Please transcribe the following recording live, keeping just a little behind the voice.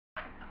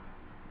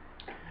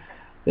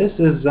This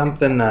is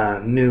something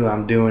new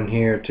I'm doing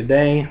here.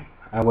 Today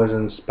I was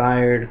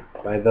inspired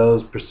by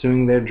those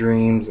pursuing their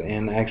dreams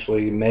and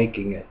actually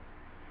making it.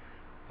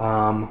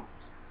 Um,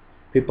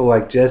 People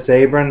like Jess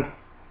Abran,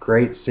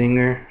 great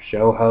singer,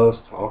 show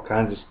host, all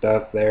kinds of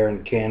stuff there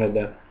in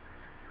Canada.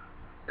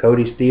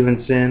 Cody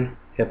Stephenson,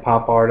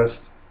 hip-hop artist,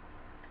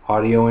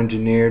 audio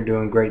engineer,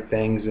 doing great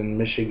things in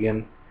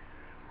Michigan.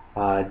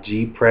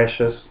 G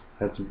Precious,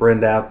 that's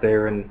Brenda out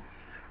there in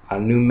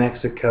New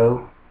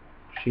Mexico.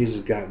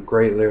 She's got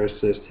great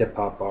lyricist,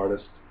 hip-hop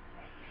artist.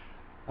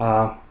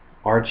 Uh,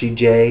 Archy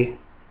Jay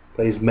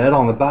plays metal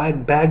on the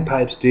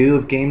bagpipes,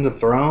 dude, of Game of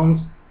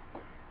Thrones.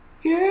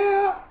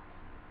 Yeah.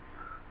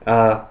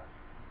 Uh,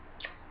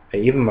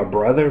 Even my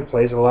brother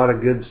plays a lot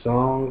of good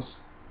songs.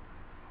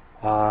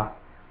 Uh,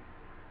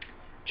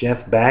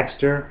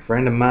 Baxter,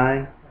 friend of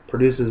mine,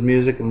 produces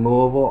music in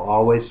Louisville,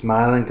 always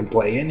smiling, can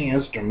play any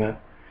instrument,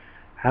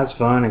 has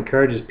fun,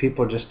 encourages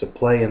people just to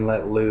play and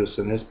let loose.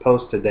 And his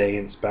post today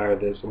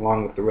inspired this,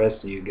 along with the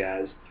rest of you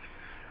guys.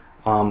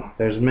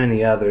 There's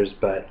many others,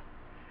 but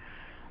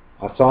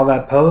I saw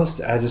that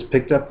post. I just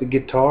picked up the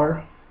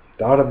guitar,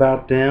 thought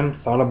about them,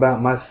 thought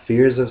about my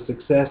fears of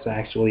success,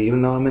 actually,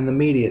 even though I'm in the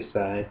media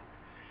side.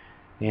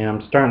 And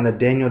I'm starting the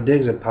Daniel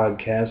Diggs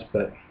podcast,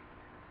 but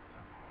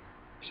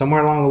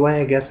somewhere along the way,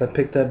 I guess I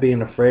picked up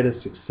being afraid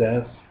of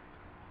success.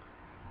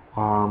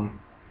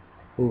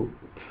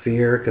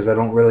 Fear, because I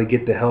don't really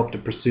get the help to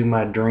pursue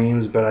my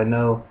dreams, but I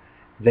know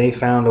they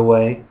found a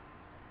way.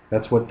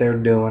 That's what they're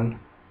doing.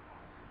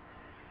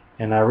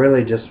 And I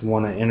really just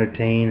want to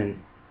entertain and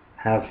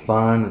have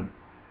fun and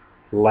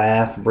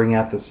laugh, bring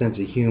out the sense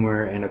of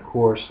humor, and of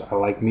course I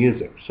like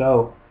music.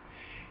 So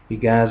you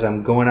guys,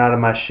 I'm going out of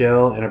my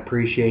shell in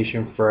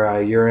appreciation for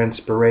your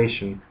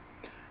inspiration.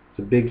 It's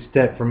a big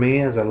step for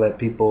me as I let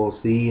people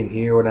see and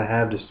hear what I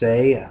have to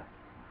say.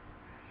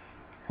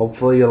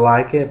 Hopefully you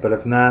like it, but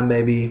if not,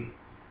 maybe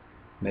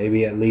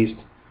at least,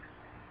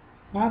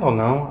 I don't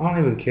know, I don't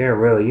even care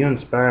really. You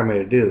inspire me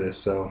to do this,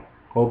 so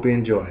hope you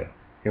enjoy it.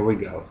 Here we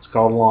go. It's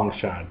called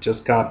Longshot.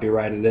 Just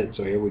copyrighted it,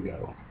 so here we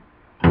go.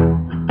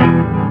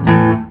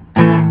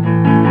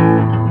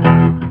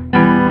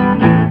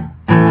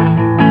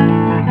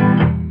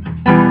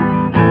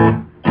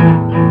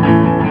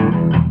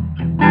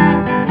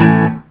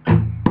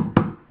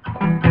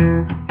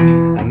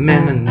 I'm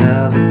in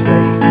another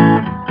place,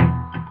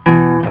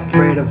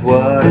 afraid of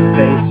what I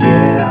face,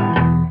 yeah.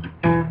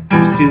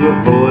 Used to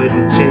avoid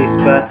the chase,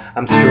 but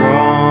I'm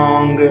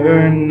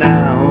stronger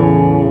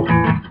now.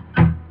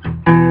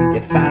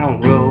 If I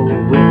don't roll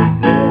with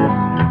this,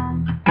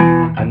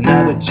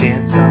 another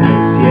chance on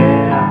this,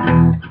 yeah.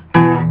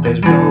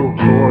 There's no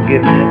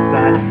forgiveness,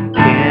 I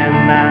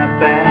cannot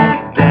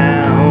back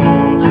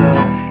down. So,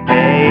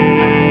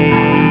 hey,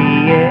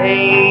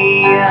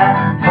 I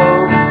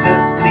hope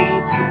this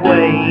leads the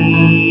way,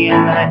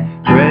 and I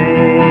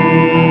pray,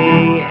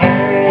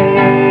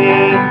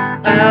 hey,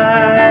 I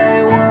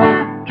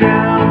won't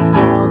drown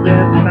for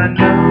this. I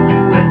know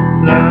it's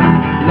a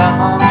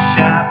long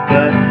shot,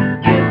 but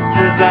this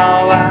is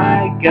all I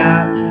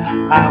got.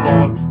 I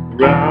won't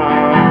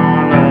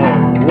run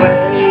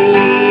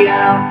away,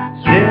 I'll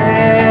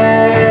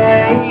stay,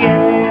 yeah.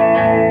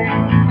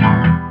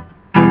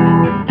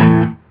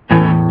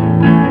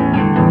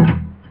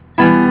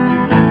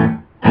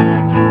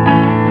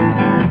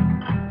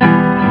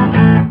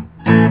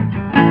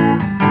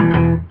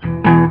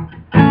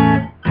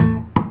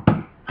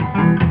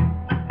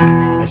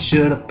 I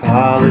should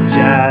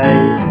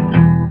apologize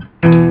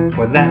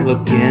for that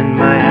look in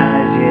my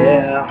eyes,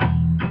 yeah.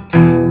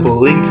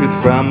 Pulling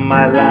truth from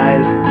my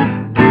lies,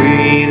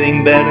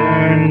 breathing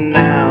better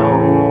now.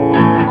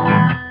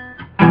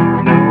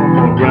 No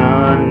more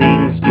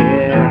running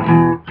scared,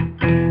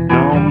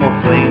 no more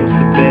flames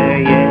to bear,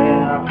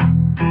 yeah.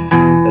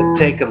 It'll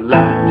take a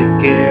lot to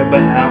care,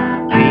 but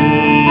I'll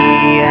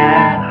be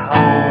at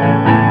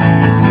home.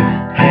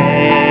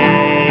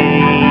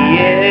 Hey,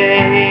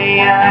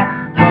 I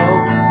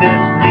hope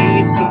this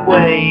leads the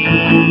way,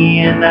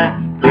 and I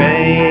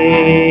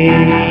pray,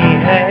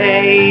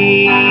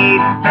 hey,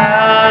 I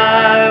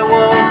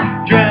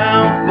won't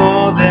drown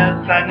for this.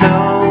 I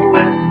know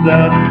it's a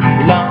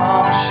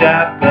long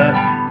shot, but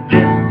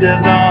this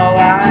is all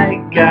I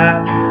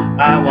got.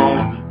 I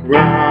won't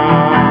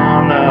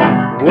run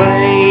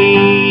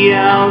away,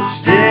 I'll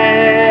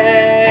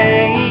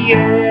stay,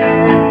 yeah.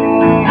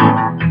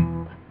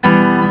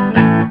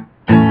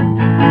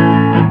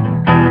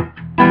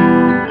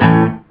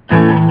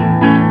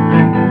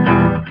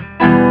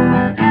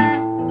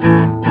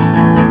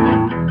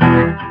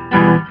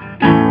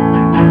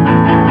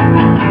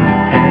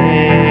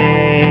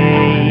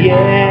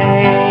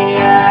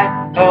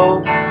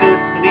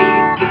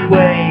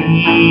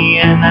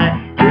 And I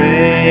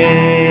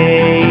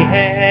pray,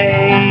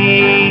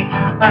 hey,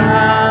 I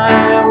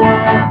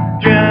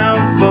won't drown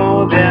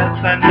for this.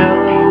 I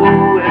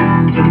know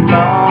it's a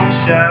long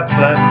shot,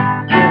 but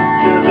this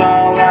is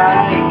all I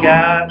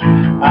got.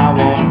 I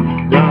won't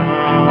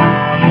run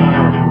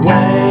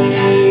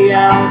away,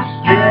 I'll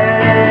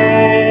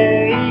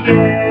stay,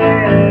 yeah.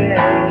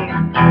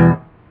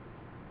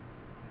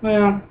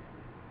 Well,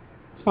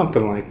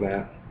 something like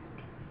that.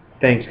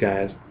 Thanks,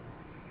 guys.